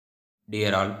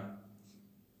Dear all,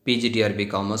 PG TRB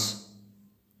Commerce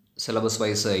syllabus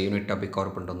wise unit topic cover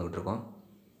பண்ணிட்டு வந்துட்டு இருக்கோம்.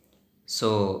 So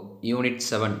unit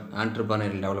 7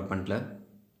 ஆண்டர்பிரனியல் டெவலப்மெண்ட்டில்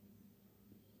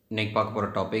இன்றைக்கி பார்க்க போகிற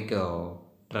topic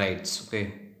traits. Okay,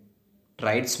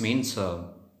 traits means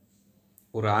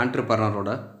ஒரு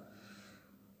ஆண்டர்பிரனரோட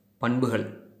பண்புகள்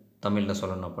தமிழில்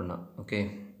சொல்லணும் அப்படின்னா. ஓகே,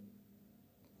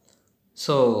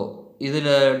 ஸோ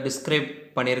இதில் டிஸ்கிரைப்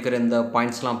பண்ணியிருக்கிற இந்த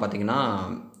பாயிண்ட்ஸ்லாம் பார்த்திங்கன்னா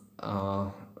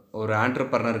ஒரு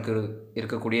ஆண்டர்பிரனருக்கு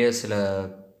இருக்கக்கூடிய சில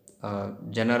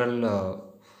ஜெனரல்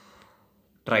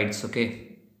ட்ரைட்ஸ். ஓகே,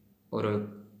 ஒரு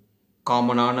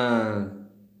காமனான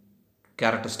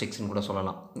கேரக்டரிஸ்டிக்ஸ்னு கூட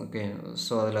சொல்லலாம். ஓகே,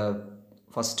 ஸோ அதில்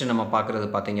ஃபஸ்ட்டு நம்ம பார்க்குறது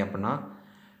பார்த்திங்க அப்படின்னா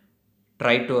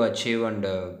try to achieve and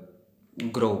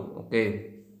grow. Okay,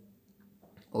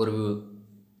 ஒரு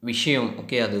விஷயம்,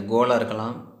 ஓகே, அது கோலாக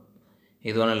இருக்கலாம்,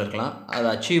 எது வேணாலும் இருக்கலாம், அதை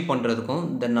அச்சீவ் பண்ணுறதுக்கும்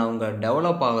தென் அவங்க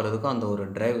டெவலப் ஆகிறதுக்கும் அந்த ஒரு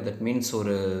ட்ரைவ், தட் மீன்ஸ்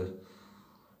ஒரு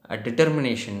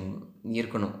டிட்டர்மினேஷன்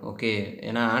இருக்கணும். ஓகே,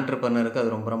 ஏன்னா ஆண்டர்பிரனருக்கு அது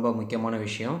ரொம்ப ரொம்ப முக்கியமான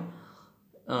விஷயம்.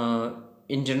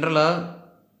 இன் ஜென்ரலாக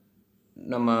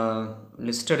நம்ம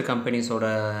லிஸ்டட் கம்பெனிஸோட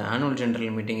ஆனுவல்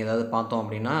ஜென்ரல் மீட்டிங் ஏதாவது பார்த்தோம்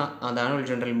அப்படின்னா அந்த ஆனுவல்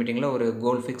ஜென்ரல் மீட்டிங்கில் ஒரு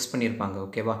கோல் ஃபிக்ஸ் பண்ணியிருப்பாங்க.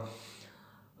 ஓகேவா,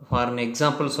 ஃபார் அன்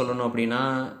எக்ஸாம்பிள் சொல்லணும் அப்படின்னா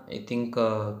ஐ திங்க்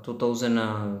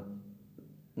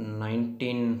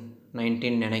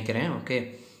 2019 நினைக்கிறேன். ஓகே,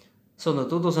 ஸோ இந்த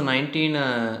 2019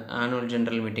 ஆனுவல்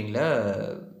ஜென்ரல் மீட்டிங்கில்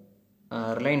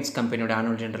ரிலையன்ஸ் கம்பெனியோட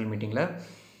ஆனுவல் ஜென்ரல் மீட்டிங்கில்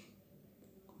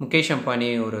முகேஷ் அம்பானி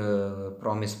ஒரு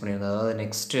ப்ராமிஸ் பண்ணியிருந்தார். அதாவது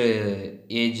நெக்ஸ்ட்டு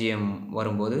ஏஜிஎம்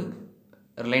வரும்போது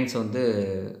ரிலையன்ஸ் வந்து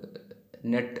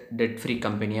நெட் டெட் ஃப்ரீ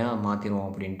கம்பெனியாக மாற்றிடுவோம்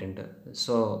அப்படின்ட்டு.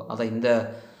 ஸோ அதை இந்த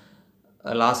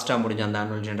லாஸ்ட்டாக முடிஞ்ச அந்த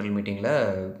ஆனுவல் ஜென்ரல் மீட்டிங்கில்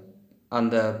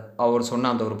அந்த அவர்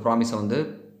சொன்ன அந்த ஒரு ப்ராமிஸை வந்து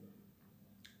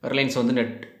ரிலையன்ஸ் வந்து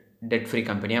டெட் ஃப்ரீ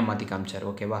கம்பெனியாக மாற்றி காமிச்சார்.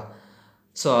 ஓகேவா,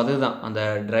 ஸோ அதுதான் அந்த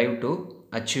drive to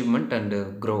achievement and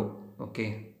grow. Okay,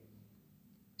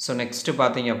 so next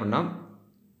பார்த்தீங்க அப்படின்னா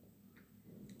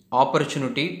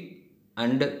opportunity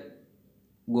and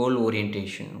goal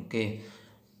orientation. Okay,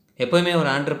 எப்போயுமே ஒரு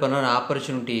ஆண்டர்பிரனர்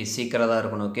ஆப்பர்ச்சுனிட்டி சீக்கிரதாக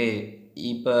இருக்கணும். ஓகே,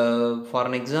 இப்போ ஃபார்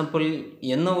அன் எக்ஸாம்பிள்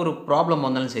என்ன ஒரு ப்ராப்ளம்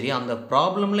வந்தாலும் சரி, அந்த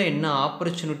ப்ராப்ளமில் என்ன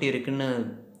ஆப்பர்ச்சுனிட்டி இருக்குதுன்னு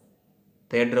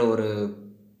தேடுற ஒரு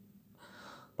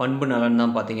பண்பு நலன்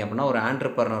தான் பார்த்திங்க அப்படின்னா ஒரு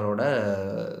ஆண்டர்பிரனரோட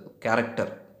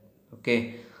கேரக்டர். ஓகே,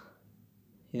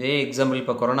 இதே எக்ஸாம்பிள்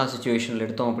இப்போ கொரோனா சுச்சுவேஷனில்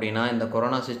எடுத்தோம் அப்படின்னா இந்த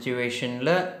கொரோனா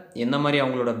சுச்சுவேஷனில் என்ன மாதிரி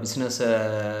அவங்களோட பிஸ்னஸை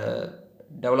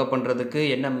டெவலப் பண்ணுறதுக்கு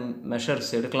என்ன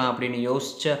மெஷர்ஸ் எடுக்கலாம் அப்படின்னு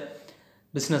யோசித்த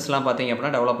பிஸ்னஸ்லாம் பார்த்திங்க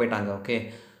அப்படின்னா டெவலப் ஆகிட்டாங்க. ஓகே,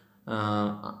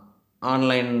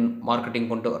 ஆன்லைன் மார்க்கெட்டிங்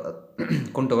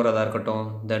கொண்டு வரதாக இருக்கட்டும்,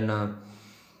 தென்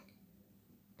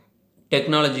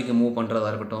டெக்னாலஜிக்கு மூவ்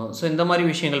பண்ணுறதா இருக்கட்டும். ஸோ இந்த மாதிரி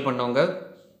விஷயங்கள் பண்ணவங்க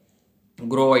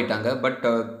க்ரோ ஆகிட்டாங்க. பட்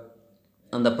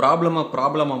அந்த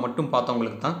ப்ராப்ளமை மட்டும்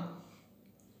பார்த்தவங்களுக்கு தான்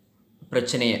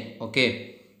பிரச்சனையே. ஓகே,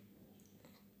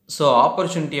 ஸோ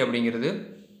ஆப்பர்ச்சுனிட்டி அப்படிங்கிறது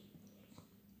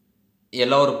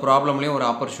எல்லா ஒரு ப்ராப்ளம்லேயும் ஒரு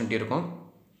ஆப்பர்ச்சுனிட்டி இருக்கும்.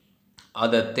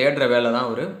 அதை தேடுற வேலை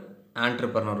தான் ஒரு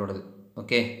ஆண்டர்பிரனரோடது.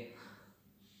 ஓகே,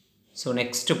 ஸோ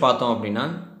நெக்ஸ்ட்டு பார்த்தோம் அப்படின்னா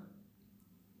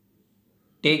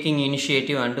taking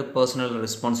initiative and personal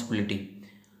responsibility.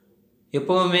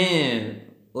 எப்போவுமே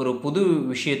ஒரு புது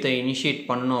விஷயத்தை இனிஷியேட்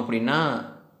பண்ணணும் அப்படின்னா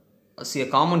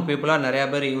காமன் பீப்புளாக நிறையா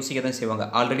பேர் யோசிக்க தான் செய்வாங்க.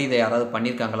 ஆல்ரெடி இதை யாராவது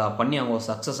பண்ணியிருக்காங்களா, பண்ணி அவங்க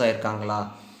சக்ஸஸ் ஆகிருக்காங்களா,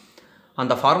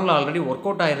 அந்த ஃபார்முலா ஆல்ரெடி ஒர்க்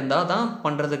அவுட் ஆகிருந்தால் தான்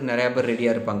பண்ணுறதுக்கு நிறையா பேர்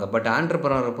ரெடியாக இருப்பாங்க. பட்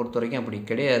ஆண்டர்பிரனரை பொறுத்த வரைக்கும் அப்படி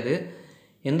கிடையாது.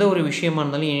 எந்த ஒரு விஷயமா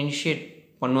இருந்தாலும் இனிஷியேட்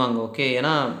பண்ணுவாங்க. ஓகே,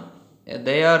 ஏன்னா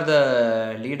தே ஆர் த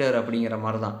லீடர் அப்படிங்கிற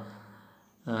மாதிரி தான்.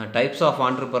 டைப்ஸ் ஆஃப்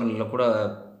ஆண்டர்பிரனரில் கூட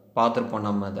பார்த்துருப்போம்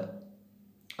நம்ம. அதை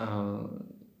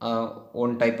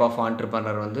ஒன் டைப் ஆஃப்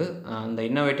ஆண்டர்பிரனர் வந்து அந்த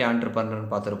இன்னோவேட்டிவ் ஆண்டர்பிரனர்னு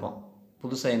பார்த்துருப்போம்.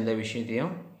 புதுசாக எந்த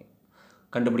விஷயத்தையும்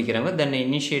கண்டுபிடிக்கிறவங்க. தென்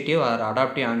இனிஷியேட்டிவ் ஆர்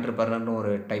அடாப்டிவ் ஆண்டர்பிரனர்னு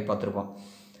ஒரு டைப் பார்த்துருப்போம்,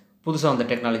 புதுசாக அந்த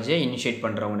டெக்னாலஜியை இனிஷியேட்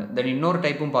பண்ணுறவங்க. தென் இன்னொரு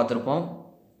டைப்பும் பார்த்துருப்போம்,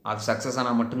 அது சக்ஸஸ்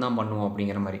ஆனால் மட்டும்தான் பண்ணுவோம்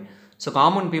அப்படிங்கிற மாதிரி. ஸோ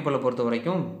காமன் பீப்புளை பொறுத்த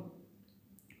வரைக்கும்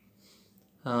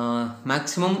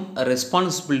மேக்ஸிமம்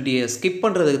ரெஸ்பான்சிபிலிட்டியை ஸ்கிப்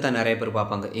பண்ணுறதுக்கு தான் நிறைய பேர்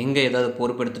பார்ப்பாங்க. எங்கே ஏதாவது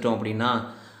பொறுப்பெடுத்துட்டோம் அப்படின்னா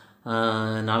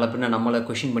நாளை பின்ன நம்மளை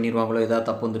கொஷின் பண்ணிடுவாங்களோ, ஏதாவது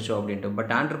தப்பு வந்துருச்சோ அப்படின்ட்டு.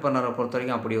 பட் ஆண்டர்பிரனரை பொறுத்த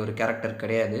வரைக்கும் அப்படி ஒரு கேரக்டர்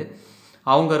கிடையாது.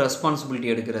 அவங்க ரெஸ்பான்சிபிலிட்டி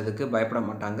எடுக்கிறதுக்கு பயப்பட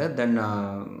மாட்டாங்க. தென்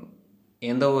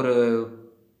எந்த ஒரு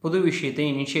புது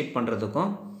விஷயத்தையும் இனிஷியேட்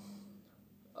பண்ணுறதுக்கும்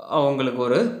அவங்களுக்கு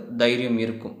ஒரு தைரியம்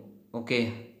இருக்கும். ஓகே,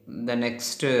 இந்த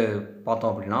நெக்ஸ்ட்டு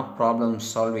பார்த்தோம் அப்படின்னா ப்ராப்ளம்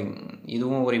சால்விங்.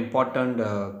 இதுவும் ஒரு இம்பார்ட்டண்ட்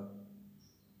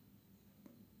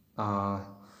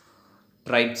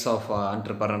ட்ரைட்ஸ் ஆஃப்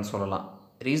ஆண்டர்பிரனர் சொல்லலாம்.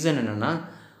 ரீசன் என்னென்னா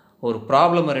ஒரு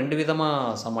ப்ராப்ளமை ரெண்டு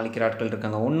விதமாக சமாளிக்கிற ஆட்கள்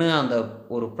இருக்காங்க. ஒன்று, அந்த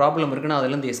ஒரு ப்ராப்ளம் இருக்குன்னா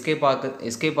அதுலேருந்து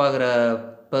எஸ்கேப் ஆகிற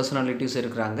பர்சனாலிட்டிஸ்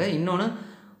இருக்கிறாங்க. இன்னொன்று,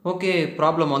 ஓகே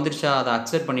ப்ராப்ளம் வந்துருச்சா அதை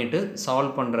அக்செப்ட் பண்ணிவிட்டு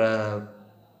சால்வ் பண்ணுற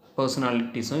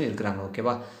பர்சனாலிட்டிஸும் இருக்கிறாங்க.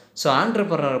 ஓகேவா? ஸோ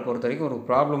ஆண்டர்பிரனரை பொறுத்த வரைக்கும் ஒரு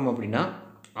ப்ராப்ளம் அப்படின்னா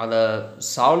அதை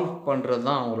சால்வ் பண்ணுறது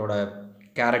தான் அவங்களோட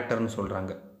கேரக்டர்னு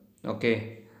சொல்கிறாங்க. ஓகே,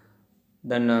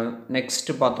 தென்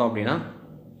நெக்ஸ்ட்டு பார்த்தோம் அப்படின்னா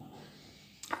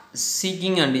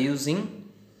seeking and using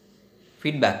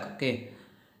feedback. Okay,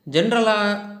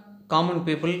 ஜென்ரலாக காமன்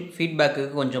பீப்புள்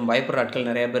ஃபீட்பேக்குக்கு கொஞ்சம் பயப்படுற ஆட்கள்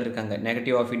நிறைய பேர் இருக்காங்க.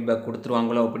 நெகட்டிவாக ஃபீட்பேக்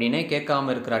கொடுத்துருவாங்களோ அப்படின்னே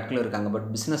கேட்காமல் இருக்கிற ஆட்கள் இருக்காங்க. பட்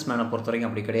பிஸ்னஸ் மேனை பொறுத்த வரைக்கும்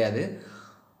அப்படி கிடையாது.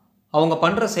 அவங்க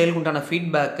பண்ணுற செயலுக்குண்டான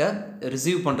ஃபீட்பேக்கை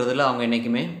ரிசீவ் பண்ணுறதில் அவங்க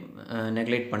என்றைக்குமே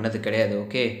நெக்லெக்ட் பண்ணது கிடையாது.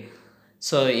 ஓகே,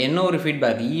 ஸோ என்ன ஒரு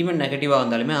ஃபீட்பேக் ஈவன் நெகட்டிவாக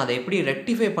வந்தாலுமே அதை எப்படி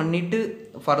ரெக்டிஃபை பண்ணிவிட்டு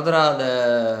ஃபர்தராக அதை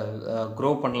க்ரோ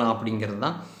பண்ணலாம் அப்படிங்கிறது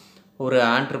தான் ஒரு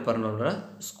ஆண்டர்பிரனரோட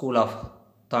ஸ்கூல் ஆஃப்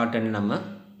தாட்டுன்னு நம்ம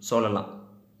சொல்லலாம்.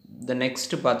 த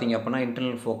நெக்ஸ்ட்டு பார்த்திங்க அப்படின்னா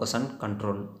internal focus and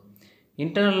control.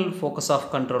 Internal focus of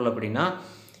control அப்படின்னா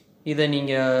இதை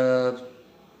நீங்கள்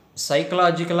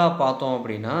சைக்கலாஜிக்கலாக பார்த்தோம்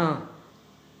அப்படின்னா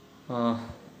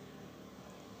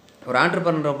ஒரு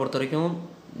ஆண்டர்பிரனரை பொறுத்த வரைக்கும்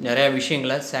நிறையா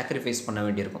விஷயங்களை சாக்ரிஃபைஸ் பண்ண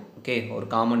வேண்டியிருக்கும். ஓகே, ஒரு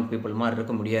காமன் பீப்புள் மாதிரி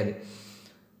இருக்க முடியாது.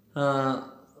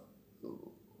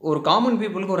 ஒரு காமன்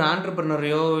பீப்புளுக்கு ஒரு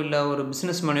ஆண்டர்பிரனரையோ இல்லை ஒரு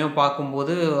பிஸ்னஸ் மேனையோ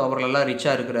பார்க்கும்போது அவர்களெல்லாம்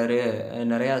ரிச்சாக இருக்கிறாரு,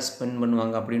 நிறையா ஸ்பெண்ட்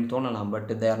பண்ணுவாங்க அப்படின்னு தோணலாம்.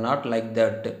 But they are not like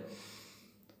that.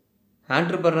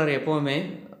 Entrepreneur எப்போவுமே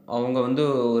அவங்க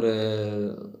ஒரு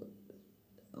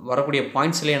வரக்கூடிய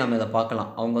பாயிண்ட்ஸ்லேயே நம்ம இதை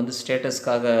பார்க்கலாம். அவங்க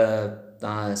ஸ்டேட்டஸ்க்காக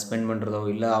ஸ்பெண்ட் பண்ணுறதோ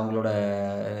இல்லை அவங்களோட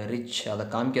ரிச் அதை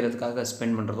காமிக்கிறதுக்காக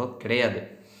ஸ்பெண்ட் பண்ணுறதோ கிடையாது.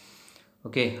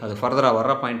 ஓகே, அது ஃபர்தராக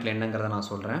வர்ற பாயிண்டில் என்னங்கிறத நான்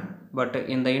சொல்கிறேன். பட்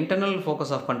இந்த இன்டர்னல்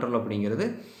ஃபோக்கஸ் ஆஃப் கண்ட்ரோல் அப்படிங்கிறது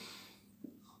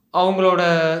அவங்களோட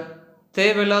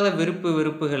தேவையில்லாத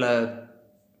வெறுப்புகளை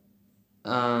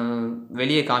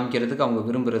வெளியே காமிக்கிறதுக்கு அவங்க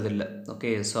விரும்புகிறதில்ல.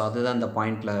 ஓகே, ஸோ அதுதான் இந்த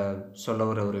பாயிண்டில் சொல்ல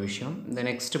வர ஒரு விஷயம். இந்த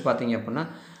நெக்ஸ்ட்டு பார்த்தீங்க அப்படின்னா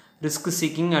risk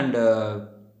seeking and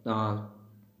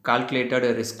calculated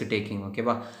risk taking.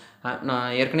 ஓகேவா?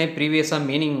 நான் ஏற்கனவே ப்ரீவியஸாக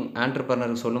மீனிங்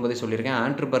ஆண்டர்பிரனருக்கு சொல்லும்போதே சொல்லியிருக்கேன்.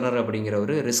 ஆண்டர்பிரனர் அப்படிங்கிற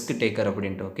ஒரு ரிஸ்க் டேக்கர்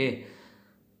அப்படின்ட்டு. ஓகே,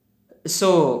 ஸோ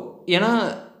ஏன்னா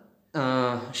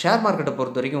ஷேர் மார்க்கெட்டை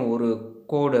பொறுத்த வரைக்கும் ஒரு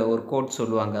கோட்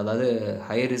சொல்லுவாங்க. அதாவது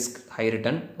high risk high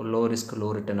return, low risk low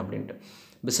return அப்படின்ட்டு.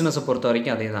 பிஸ்னஸை பொறுத்த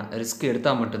வரைக்கும் அதே தான். ரிஸ்க்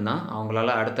எடுத்தால் மட்டும்தான்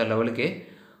அவங்களால அடுத்த லெவலுக்கே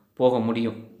போக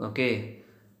முடியும். ஓகே,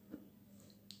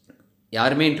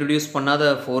 யாருமே இன்ட்ரடியூஸ் பண்ணாத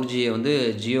 4G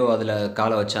ஜியோ அதில்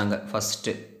காலை வச்சாங்க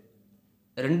ஃபஸ்ட்டு.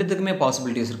 ரெண்டுத்துக்குமே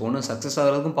பாசிபிலிட்டிஸ் இருக்குது. ஒன்று சக்ஸஸ்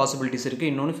ஆகிறதுக்கும் பாசிபிலிட்டிஸ் இருக்குது,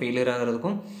 இன்னொன்று ஃபெயிலியர்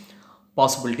ஆகிறதுக்கும்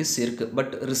பாசிபிலிட்டிஸ் இருக்குது.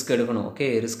 பட் ரிஸ்க் எடுக்கணும். ஓகே,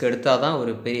 ரிஸ்க் எடுத்தால் தான்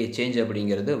ஒரு பெரிய சேஞ்ச்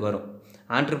அப்படிங்கிறது வரும்.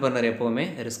 ஆண்டர்பிரனர் எப்போவுமே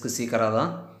ரிஸ்க் சீக்கராக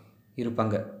தான்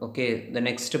இருப்பாங்க. ஓகே, இந்த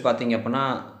நெக்ஸ்ட்டு பார்த்திங்க அப்படின்னா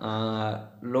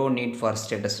லோ நீட் ஃபார்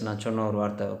ஸ்டேட்டஸ். நான் சொன்ன ஒரு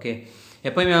வார்த்தை. ஓகே,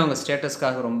 எப்போயுமே அவங்க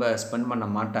ஸ்டேட்டஸ்க்காக ரொம்ப ஸ்பெண்ட் பண்ண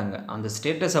மாட்டாங்க. அந்த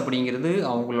ஸ்டேட்டஸ் அப்படிங்கிறது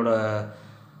அவங்களோட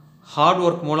ஹார்ட்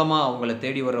ஒர்க் மூலமாக அவங்கள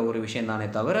தேடி வர ஒரு விஷயம் தானே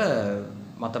தவிர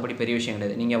மற்றபடி பெரிய விஷயம்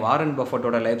கிடையாது. நீங்கள் வாரன்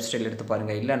பஃபட்டோட லைஃப் ஸ்டைல் எடுத்து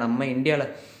பாருங்கள், இல்லை நம்ம இந்தியாவில்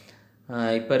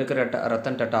இப்போ இருக்கிற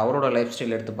ரத்தன் டாட்டா அவரோட லைஃப்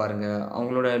ஸ்டைல் எடுத்து பாருங்கள்.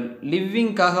 அவங்களோட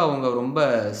லிவிங்காக அவங்க ரொம்ப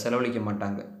செலவழிக்க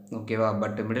மாட்டாங்க. ஓகேவா?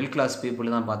 பட் மிடில் கிளாஸ்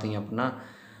பீப்புள் தான் பார்த்தீங்க அப்படின்னா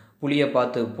புளியை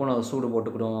பார்த்து பூனை சூடு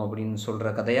போட்டுக்கிடும் அப்படின்னு சொல்கிற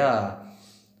கதையாக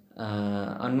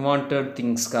அன்வான்ட்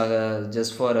திங்ஸ்க்காக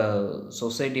ஜஸ்ட் ஃபார்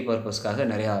சொசைட்டி பர்பஸ்க்காக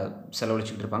நிறையா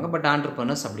செலவழிச்சிக்கிட்டு இருப்பாங்க. பட்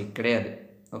ஆண்டர்பிரனர்ஸ் அப்படி கிடையாது.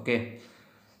 ஓகே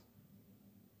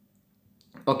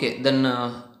தென்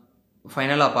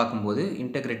ஃபைனலாக பார்க்கும்போது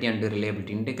இன்டெகிரிட்டி அண்ட்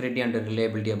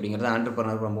ரிலையபிலிட்டி அப்படிங்கிறது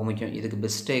ஆண்டர்பிரனருக்கு ரொம்ப முக்கியம். இதுக்கு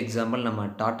பெஸ்ட்டு எக்ஸாம்பிள் நம்ம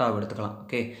டாட்டாவை எடுத்துக்கலாம்.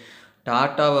 ஓகே,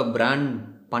 டாட்டாவை பிராண்ட்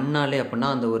பண்ணாலே அப்படின்னா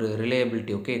அந்த ஒரு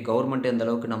ரிலையபிலிட்டி. ஓகே, கவர்மெண்ட் எந்த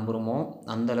அளவுக்கு நம்புகிறோமோ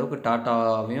அந்த அளவுக்கு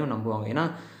டாட்டாவையும் நம்புவாங்க. ஏன்னா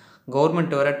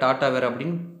கவர்மெண்ட் வேறு டாட்டா வேறு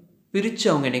அப்படின்னு பிரித்து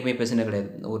அவங்க என்றைக்குமே பேசினது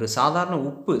கிடையாது. ஒரு சாதாரண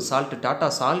உப்பு டாட்டா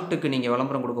சால்ட்டுக்கு நீங்கள்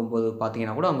விளம்பரம் கொடுக்கும்போது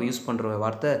பார்த்தீங்கன்னா கூட அவங்க யூஸ் பண்ணுற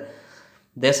வார்த்தை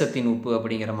தேசத்தின் உப்பு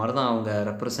அப்படிங்கிற மாதிரி தான் அவங்க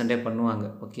ரெப்ரசென்டே பண்ணுவாங்க.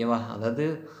 ஓகேவா? அதாவது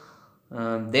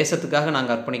தேசத்துக்காக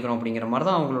நாங்கள் அர்ப்பணிக்கிறோம் அப்படிங்கிற மாதிரி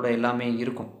தான் அவங்களோட எல்லாமே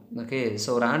இருக்கும். ஓகே, ஸோ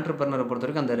ஒரு ஆண்டர்பிரனரை பொறுத்த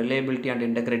வரைக்கும் அந்த ரிலையபிலிட்டி அண்ட்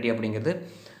இன்டெகிரிட்டி அப்படிங்கிறது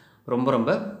ரொம்ப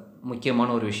ரொம்ப முக்கியமான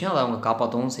ஒரு விஷயம். அதை அவங்க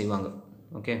காப்பாற்றவும் செய்வாங்க.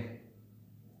 ஓகே,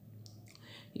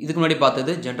 இதுக்கு முன்னாடி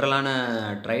பார்த்தது ஜென்ரலான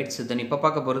ட்ரைட்ஸ். தென் இப்போ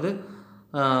பார்க்க போகிறது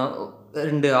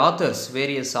 2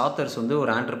 வேரியஸ் ஆத்தர்ஸ்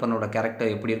ஒரு ஆண்டர்பிரனரோட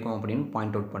கேரக்டர் எப்படி இருக்கும் அப்படின்னு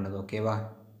பாயிண்ட் அவுட் பண்ணுது. ஓகேவா?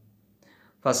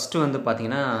 ஃபஸ்ட்டு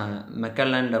பார்த்தீங்கன்னா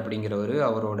மெக்கல்லாண்ட் அப்படிங்கிறவர்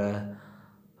அவரோட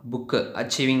புக்கு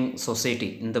அச்சீவிங் சொசைட்டி,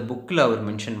 இந்த புக்கில் அவர்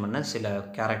மென்ஷன் பண்ண சில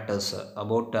கேரக்டர்ஸ்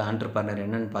அபவுட் ஆண்டர்பிரனர்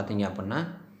என்னென்னு பார்த்தீங்க அப்படின்னா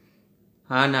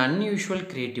and unusual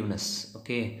creativeness.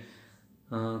 Okay,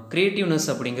 creativeness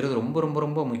அப்படிங்கிறது ரொம்ப ரொம்ப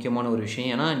ரொம்ப முக்கியமான ஒரு விஷயம்.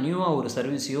 ஏன்னா நியூவாக ஒரு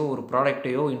சர்வீஸையோ ஒரு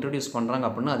ப்ராடக்டையோ இன்ட்ரடியூஸ் பண்ணுறாங்க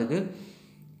அப்படின்னா அதுக்கு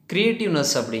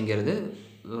க்ரியேட்டிவ்னஸ் அப்படிங்கிறது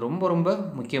ரொம்ப ரொம்ப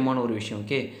முக்கியமான ஒரு விஷயம்.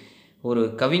 ஓகே, ஒரு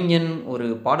கவிஞன் ஒரு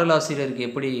பாடலாசிரியருக்கு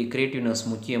எப்படி க்ரியேட்டிவ்னஸ்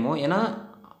முக்கியமோ, ஏன்னா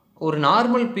ஒரு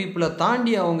நார்மல் பீப்புளை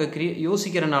தாண்டி அவங்க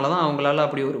யோசிக்கிறனால தான் அவங்களால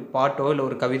அப்படி ஒரு பாட்டோ இல்லை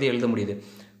ஒரு கவிதை எழுத முடியுது.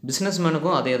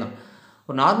 பிஸ்னஸ்மேனுக்கும் அதே தான்.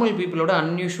 ஒரு நார்மல் பீப்புளோட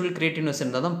அன்யூஷுவல் க்ரியேட்டிவ்னஸ்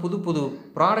இருந்தால் தான் புது புது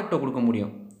ப்ராடக்டை கொடுக்க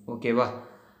முடியும். ஓகேவா?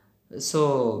 ஸோ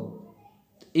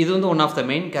இது வந்து one of the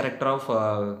main character of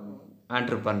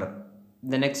entrepreneur.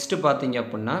 இந்த நெக்ஸ்ட்டு பார்த்தீங்க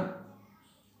அப்படின்னா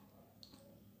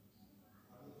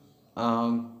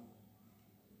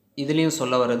இதுலேயும்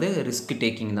சொல்ல வர்றது ரிஸ்க்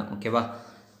டேக்கிங் தான். ஓகேவா?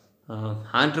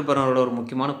 ஆண்டர்ப்ரனரோட ஒரு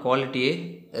முக்கியமான குவாலிட்டியே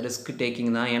ரிஸ்க்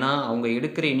டேக்கிங் தான். ஏன்னா அவங்க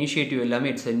எடுக்கிற இனிஷியேட்டிவ்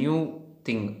எல்லாமே இட்ஸ் எ நியூ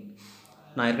திங்.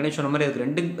 நான் ஏற்கனவே சொன்ன மாதிரி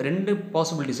அதுக்கு ரெண்டு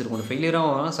பாசிபிலிட்டிஸ் இருக்கும். ஒன்று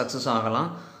ஃபெயிலியராகவும் ஆகலாம், சக்ஸஸும் ஆகலாம்.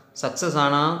 சக்ஸஸ்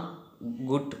ஆனால்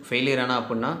குட், ஃபெயிலியர் ஆனால்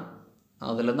அப்படின்னா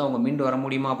அதுலேருந்து அவங்க மீண்டு வர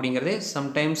முடியுமா அப்படிங்கிறதே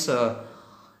சம்டைம்ஸ்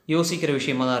யோசிக்கிற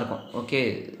விஷயமாக தான் இருக்கும். ஓகே,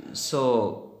 ஸோ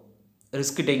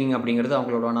ரிஸ்க் டேக்கிங் அப்படிங்கிறது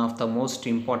அவங்களோட one of the most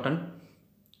important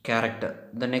character.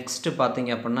 The next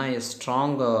பார்த்தீங்க அப்படின்னா எ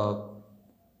strong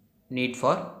need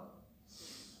for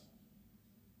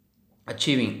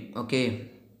achieving. Okay,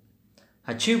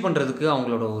 achieve பண்ணுறதுக்கு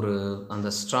அவங்களோட ஒரு அந்த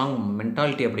ஸ்ட்ராங்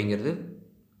மென்டாலிட்டி அப்படிங்கிறது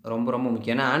ரொம்ப ரொம்ப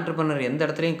முக்கியம். ஏன்னா ஆண்டர்ப்ரனர் எந்த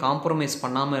இடத்துலையும் காம்ப்ரமைஸ்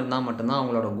பண்ணாமல் இருந்தால் மட்டும்தான்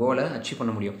அவங்களோட கோலை அச்சீவ்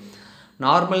பண்ண முடியும்.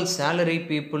 நார்மல் சேலரி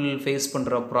பீப்புள் ஃபேஸ்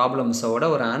பண்ணுற ப்ராப்ளம்ஸோட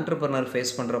ஒரு ஆண்டர்ப்ரனர்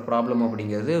ஃபேஸ் பண்ணுற ப்ராப்ளம்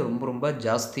அப்படிங்கிறது ரொம்ப ரொம்ப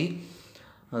ஜாஸ்தி.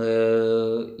 அது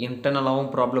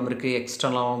இன்டர்னலாகவும் ப்ராப்ளம் இருக்குது,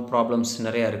 எக்ஸ்டர்னலாகவும் ப்ராப்ளம்ஸ்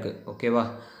நிறையா இருக்குது. ஓகேவா?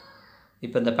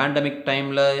 இப்போ இந்த பேண்டமிக்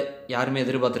டைமில் யாருமே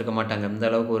எதிர்பார்த்துருக்க மாட்டாங்க இந்த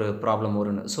அளவுக்கு ஒரு ப்ராப்ளம்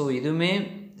வரும்னு. ஸோ இதுவுமே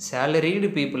சேலரீடு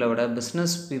பீப்புளை விட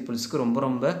பிஸ்னஸ் பீப்புள்ஸ்க்கு ரொம்ப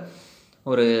ரொம்ப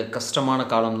ஒரு கஷ்டமான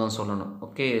காலம் தான் சொல்லணும்.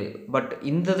 ஓகே, பட்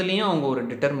இந்த இதுலேயும் அவங்க ஒரு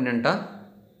டிட்டர்மினண்ட்டாக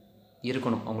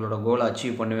இருக்கணும் அவங்களோட கோலை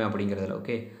அச்சீவ் பண்ணுவேன் அப்படிங்கிறதுல.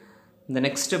 ஓகே, இந்த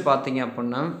நெக்ஸ்ட்டு பார்த்தீங்க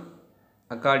அப்படின்னா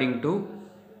அக்கார்டிங் டு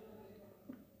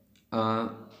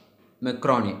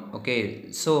மெக்ரானி. ஓகே,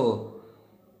 ஸோ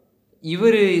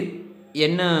இவர்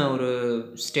என்ன ஒரு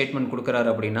ஸ்டேட்மெண்ட் கொடுக்குறாரு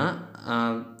அப்படின்னா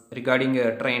ரிகார்டிங்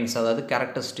ட்ரெயின்ஸ், அதாவது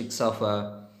கேரக்டரிஸ்டிக்ஸ் ஆஃப்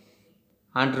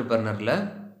ஆண்டர்ப்ரனரில்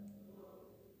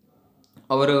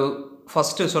அவர்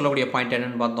ஃபஸ்ட்டு சொல்லக்கூடிய பாயிண்ட்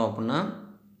என்னென்னு பார்த்தோம் அப்படின்னா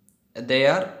they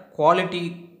are quality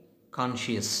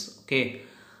conscious. Okay,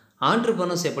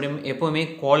 entrepreneurs எப்போவுமே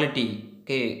குவாலிட்டி,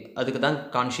 ஓகே, அதுக்கு தான்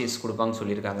கான்ஷியஸ் கொடுப்பாங்கன்னு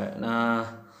சொல்லியிருக்காங்க.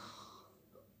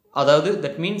 அதாவது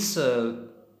தட் மீன்ஸ்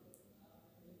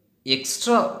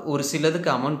எக்ஸ்ட்ரா ஒரு சிலதுக்கு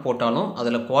அமௌண்ட் போட்டாலும்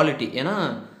அதில் குவாலிட்டி. ஏன்னா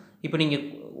இப்போ நீங்கள்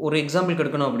ஒரு எக்ஸாம்பிளுக்கு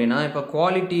எடுக்கணும் அப்படின்னா, இப்போ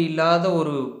குவாலிட்டி இல்லாத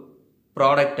ஒரு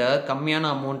ப்ராடக்டை கம்மியான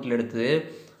அமௌண்ட்டில் எடுத்து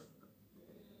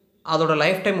அதோட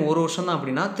லைஃப் டைம் ஒரு வருஷம் தான்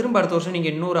அப்படின்னா திரும்ப அடுத்த வருஷம்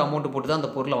நீங்கள் இன்னொரு அமௌண்ட் போட்டு தான் அந்த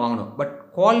பொருளை வாங்கணும். பட்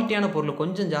குவாலிட்டியான பொருள்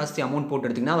கொஞ்சம் ஜாஸ்தி அமௌண்ட் போட்டு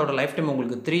எடுத்திங்கன்னா அதோட லைஃப் டைம்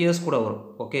உங்களுக்கு 3 years கூட வரும்.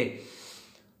 ஓகே,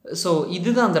 ஸோ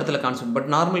இதுதான் அந்த இடத்துல கான்செப்ட்.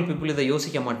 பட் நார்மல் பீப்புள் இதை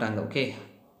யோசிக்க மாட்டாங்க. ஓகே,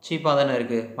 சீப்பாக தானே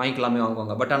இருக்குது, வாங்கிக்கலாமே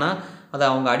வாங்குவாங்க. பட் ஆனால் அதை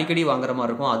அவங்க அடிக்கடி வாங்குற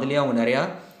மாதிரி இருக்கும், அதுலேயே அவங்க நிறையா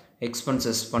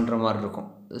எக்ஸ்பென்சஸ் பண்ணுற மாதிரி இருக்கும்.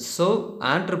 So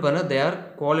entrepreneur they are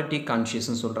quality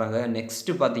கான்ஷியஸ்ன்னு சொல்கிறாங்க.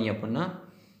 நெக்ஸ்ட்டு பார்த்தீங்க அப்படின்னா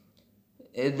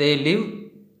they live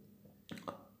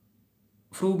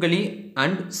ஃப்ரூகலி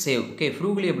and save. Okay,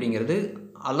 ஃப்ரூகலி அப்படிங்கிறது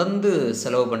அளந்து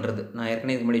செலவு பண்ணுறது. நான்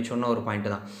ஏற்கனவே இது முன்னாடி சொன்ன ஒரு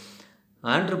பாயிண்ட்டு தான்.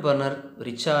 ஆண்டர்ப்ரனர்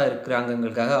ரிச்சாக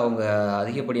இருக்கிறாங்கங்களுக்காக அவங்க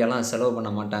அதிகப்படியெல்லாம் செலவு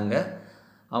பண்ண மாட்டாங்க.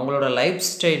 அவங்களோட life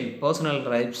style, personal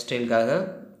life ஸ்டைலுக்காக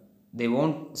they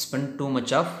won't spend too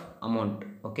much of amount.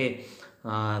 Okay,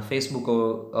 Facebook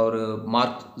ஒரு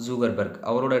மார்க் ஜூகர்பர்க்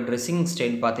அவரோட ட்ரெஸ்ஸிங்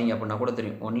ஸ்டைல் பார்த்தீங்க அப்படின்னா கூட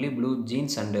தெரியும். Only blue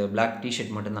jeans and black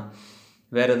T shirt மட்டும்தான்,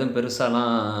 வேறு எதுவும்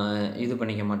பெருசாலாம் இது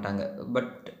பண்ணிக்க மாட்டாங்க.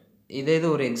 பட் இதே இது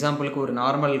ஒரு எக்ஸாம்பிளுக்கு ஒரு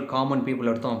நார்மல் காமன் பீப்புள்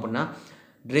எடுத்தோம் அப்படின்னா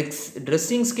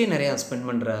ட்ரெஸ்ஸிங்ஸ்க்கே நிறையா ஸ்பெண்ட்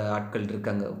பண்ணுற ஆட்கள்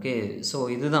இருக்காங்க. ஓகே, ஸோ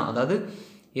இதுதான், அதாவது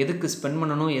எதுக்கு ஸ்பெண்ட்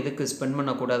பண்ணணும், எதுக்கு ஸ்பெண்ட்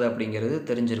பண்ணக்கூடாது அப்படிங்கிறது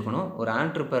தெரிஞ்சிருக்கணும். ஒரு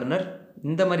ஆண்டர்ப்ரனர்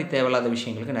இந்த மாதிரி தேவையில்லாத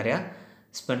விஷயங்களுக்கு நிறையா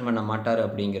ஸ்பெண்ட் பண்ண மாட்டார்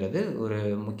அப்படிங்கிறது ஒரு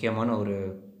முக்கியமான ஒரு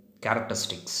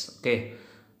கேரக்டரிஸ்டிக்ஸ். ஓகே,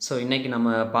 ஸோ இன்றைக்கி நம்ம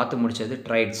பார்த்து முடித்தது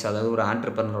ட்ரைட்ஸ், அதாவது ஒரு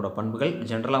ஆண்டர்ப்ரனரோட பண்புகள்.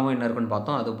 ஜென்ரலாகவும் என்ன இருக்குன்னு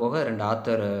பார்த்தோம், அது போக 2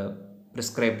 ஆத்தர்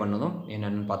ப்ரிஸ்கிரைப் பண்ணதும்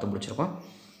என்னென்னு பார்த்து முடிச்சிருக்கோம்.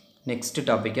 நெக்ஸ்ட்டு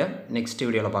டாப்பிக்கை நெக்ஸ்ட்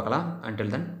வீடியோவில் பார்க்கலாம்.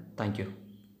 Until then, thank you.